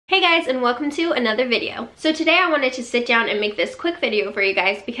Hey guys, and welcome to another video. So today I wanted to sit down and make this quick video for you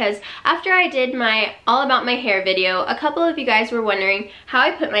guys because after I did my all about my hair video, a couple of you guys were wondering how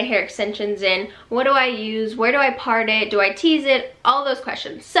I put my hair extensions in, what do I use, where do I part it, do I tease it, all those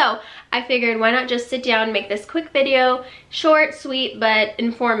questions. So I figured why not just sit down, make this quick video, short, sweet, but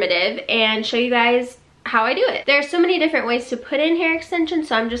informative, and show you guys how I do it. There are so many different ways to put in hair extensions,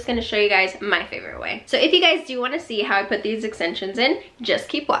 so I'm just going to show you guys my favorite way. So if you guys do want to see how I put these extensions in, just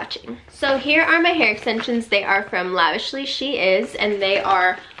keep watching. So here are my hair extensions. They are from Lavishly She Is, and they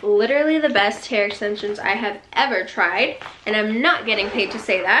are literally the best hair extensions I have ever tried, and I'm not getting paid to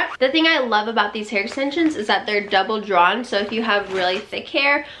say that. The thing I love about these hair extensions is that they're double drawn, so if you have really thick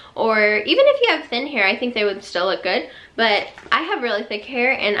hair, or even if you have thin hair, I think they would still look good. But I have really thick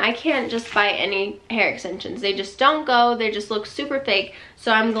hair and I can't just buy any hair extensions. They just don't go, they just look super fake.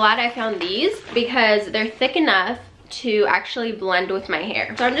 So I'm glad I found these because they're thick enough to actually blend with my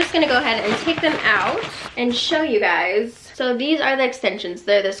hair. So I'm just gonna go ahead and take them out and show you guys. So these are the extensions.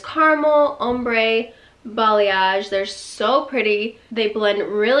 They're this caramel ombre balayage. They're so pretty. They blend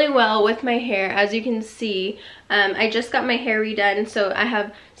really well with my hair, as you can see. I just got my hair redone, so I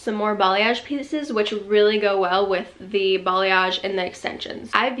have some more balayage pieces which really go well with the balayage and the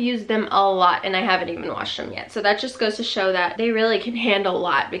extensions. I've used them a lot and I haven't even washed them yet, so that just goes to show that they really can handle a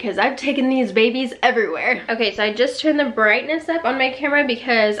lot because I've taken these babies everywhere. Okay, so I just turned the brightness up on my camera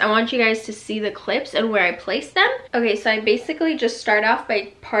because I want you guys to see the clips and where I place them. Okay, so I basically just start off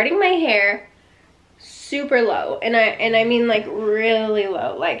by parting my hair super low, and I mean like really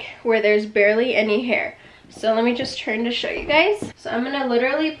low, like where there's barely any hair. So let me just turn to show you guys. So I'm gonna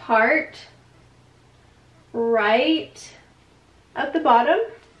literally part right at the bottom.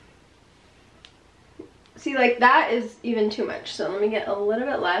 See, like that is even too much. So let me get a little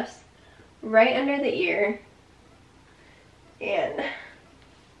bit less right under the ear. And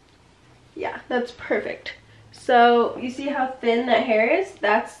yeah, that's perfect. So you see how thin that hair is?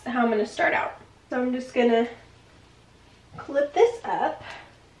 That's how I'm gonna start out. So I'm just gonna clip this up.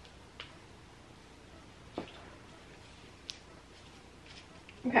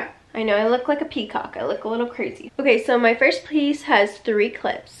 Okay, I know I look like a peacock. I look a little crazy. Okay, so my first piece has 3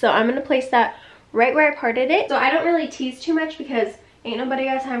 clips. So I'm gonna place that right where I parted it. So I don't really tease too much because ain't nobody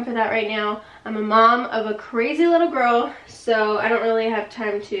got time for that right now. I'm a mom of a crazy little girl, so I don't really have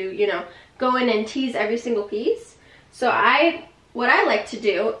time to, you know, go in and tease every single piece. So what I like to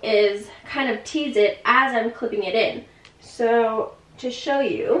do is kind of tease it as I'm clipping it in. So to show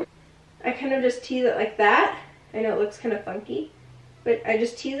you, I kind of just tease it like that. I know it looks kind of funky, but I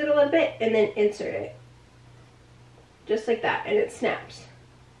just tease it a little bit and then insert it. Just like that, and it snaps.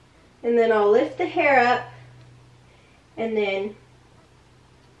 And then I'll lift the hair up and then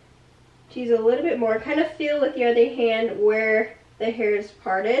tease a little bit more. Kind of feel with the other hand where the hair is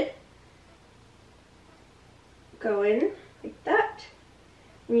parted. Go in like that.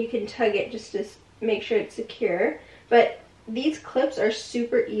 And you can tug it just to make sure it's secure. But these clips are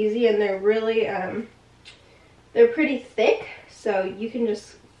super easy and they're really, they're pretty thick. So you can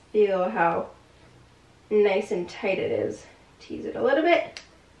just feel how nice and tight it is. Tease it a little bit,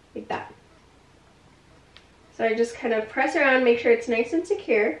 like that. So I just kind of press around, make sure it's nice and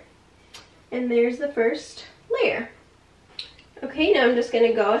secure. And there's the first layer. Okay, now I'm just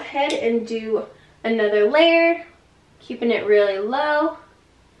gonna go ahead and do another layer, keeping it really low,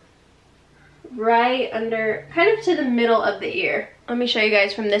 right under, kind of to the middle of the ear. Let me show you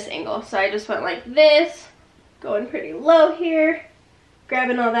guys from this angle. So I just went like this, going pretty low here,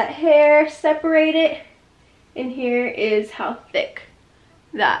 grabbing all that hair, separate it, and here is how thick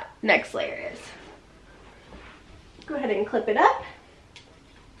that next layer is. Go ahead and clip it up.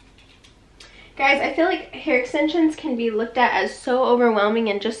 Guys, I feel like hair extensions can be looked at as so overwhelming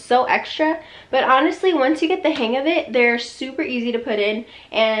and just so extra, but honestly, once you get the hang of it, they're super easy to put in,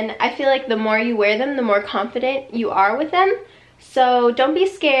 and I feel like the more you wear them, the more confident you are with them. So don't be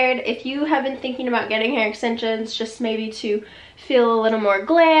scared if you have been thinking about getting hair extensions, just maybe to feel a little more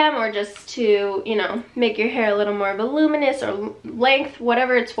glam or just to, you know, make your hair a little more voluminous or length,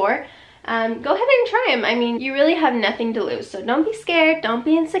 whatever it's for. Go ahead and try them. I mean, you really have nothing to lose. So don't be scared, don't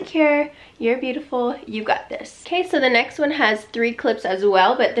be insecure. You're beautiful, you got this. Okay, so the next one has 3 clips as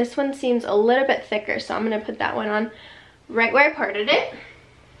well, but this one seems a little bit thicker. So I'm gonna put that one on right where I parted it.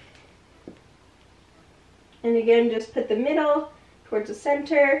 And again, just put the middle towards the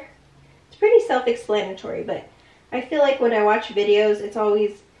center. It's pretty self-explanatory, but I feel like when I watch videos, it's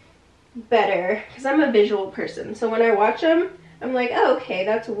always better because I'm a visual person. So when I watch them, I'm like, oh, okay,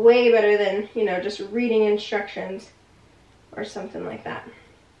 that's way better than, you know, just reading instructions or something like that.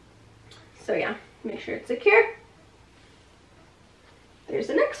 So yeah, make sure it's secure. there's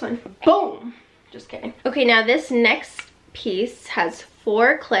the next one. Boom! Just kidding. Okay, now this next piece has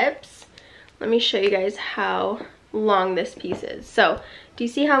 4 clips. Let me show you guys how long this piece is. So, do you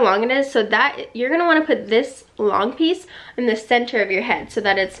see how long it is? So that, you're gonna wanna put this long piece in the center of your head so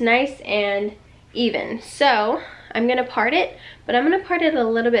that it's nice and even. So, I'm gonna part it, but I'm gonna part it a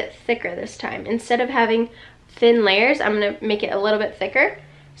little bit thicker this time. Instead of having thin layers, I'm gonna make it a little bit thicker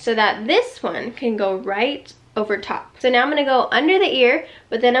so that this one can go right over top. So now I'm gonna go under the ear,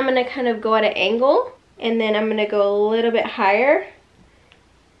 but then I'm gonna kind of go at an angle, and then I'm gonna go a little bit higher.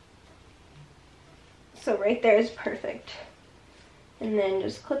 So right there is perfect. And then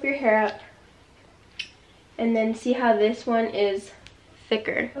just clip your hair up. And then see how this one is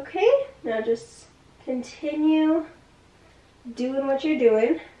thicker. Okay, now just continue doing what you're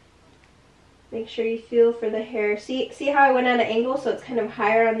doing. Make sure you feel for the hair. See how I went at an angle, so it's kind of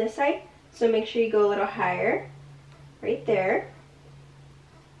higher on this side? So make sure you go a little higher. Right there.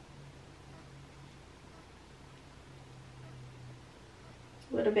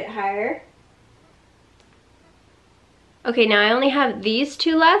 A little bit higher. Okay, now I only have these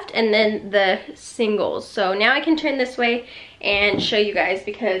 2 left and then the singles. So now I can turn this way and show you guys,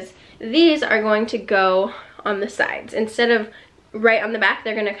 because these are going to go on the sides. Instead of right on the back,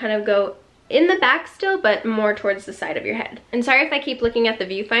 they're gonna kind of go in the back still, but more towards the side of your head. And sorry if I keep looking at the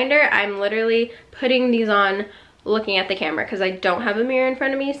viewfinder. I'm literally putting these on looking at the camera because I don't have a mirror in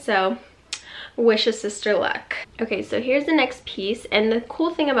front of me, so wish a sister luck. Okay, so here's the next piece, and the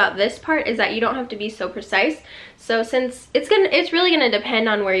cool thing about this part is that you don't have to be so precise. So since it's really gonna depend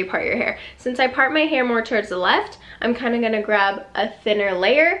on where you part your hair. Since I part my hair more towards the left, I'm kind of gonna grab a thinner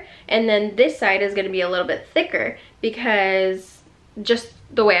layer, and then this side is gonna be a little bit thicker because just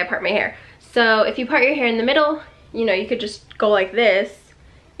the way I part my hair. So if you part your hair in the middle, you know, you could just go like this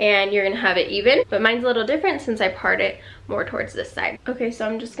and you're gonna have it even, but mine's a little different since I part it more towards this side. Okay, so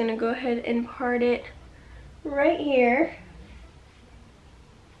I'm just gonna go ahead and part it right here.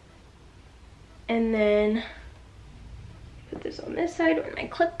 And then put this on this side. Where'd my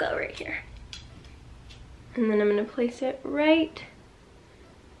clip go? Right here. And then I'm gonna place it right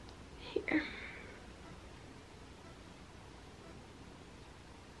here.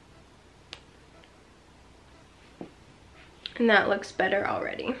 And that looks better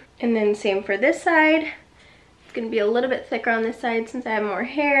already. And then same for this side. It's gonna be a little bit thicker on this side since I have more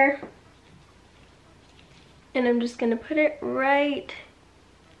hair. And I'm just gonna put it right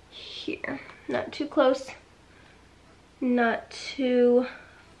here. Not too close, not too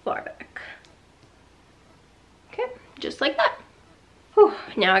far back. Okay, just like that. Whew,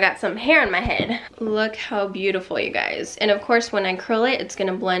 now I got some hair on my head. Look how beautiful, you guys. And of course, when I curl it, it's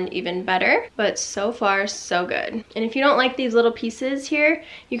gonna blend even better, but so far, so good. And if you don't like these little pieces here,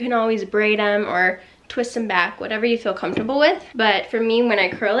 you can always braid them or twist them back, whatever you feel comfortable with. But for me, when I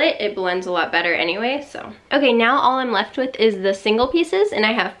curl it, it blends a lot better anyway, so. Okay, now all I'm left with is the single pieces, and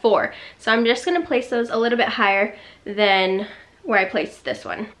I have 4. So I'm just gonna place those a little bit higher than where I placed this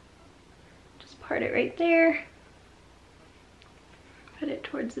one. Just part it right there. Put it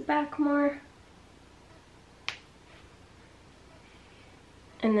towards the back more.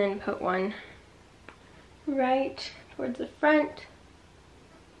 And then put one right towards the front.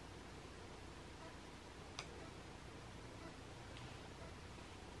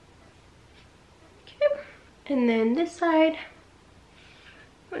 Okay. And then this side,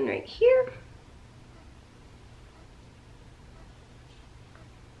 one right here.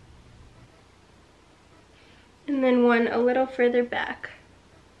 And then one a little further back,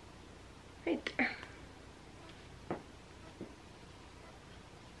 right there.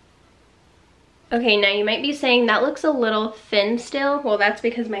 Okay, now you might be saying that looks a little thin still. Well, that's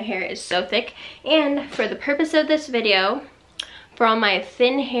because my hair is so thick. And for the purpose of this video, for all my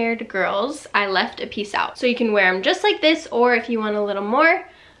thin-haired girls, I left a piece out. So you can wear them just like this, or if you want a little more,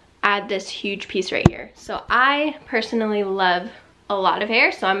 add this huge piece right here. So I personally love a lot of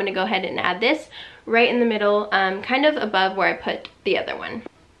hair, so I'm gonna go ahead and add this right in the middle, kind of above where I put the other one.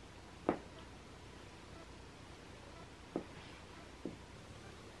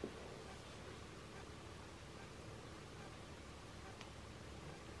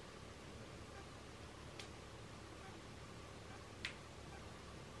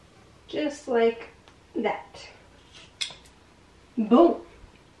 Just like that. Boom.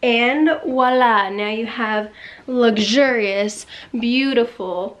 And voila, now you have luxurious,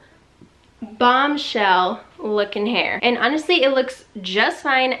 beautiful bombshell looking hair. And honestly, it looks just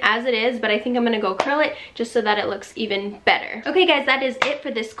fine as it is, but I think I'm gonna go curl it just so that it looks even better. Okay guys, that is it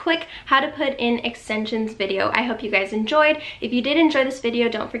for this quick how to put in extensions video. I hope you guys enjoyed. If you did enjoy this video,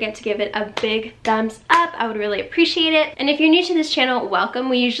 don't forget to give it a big thumbs up. I would really appreciate it. And if you're new to this channel, welcome.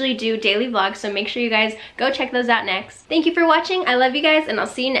 We usually do daily vlogs, so make sure you guys go check those out next. Thank you for watching. I love you guys, and I'll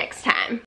see you next time.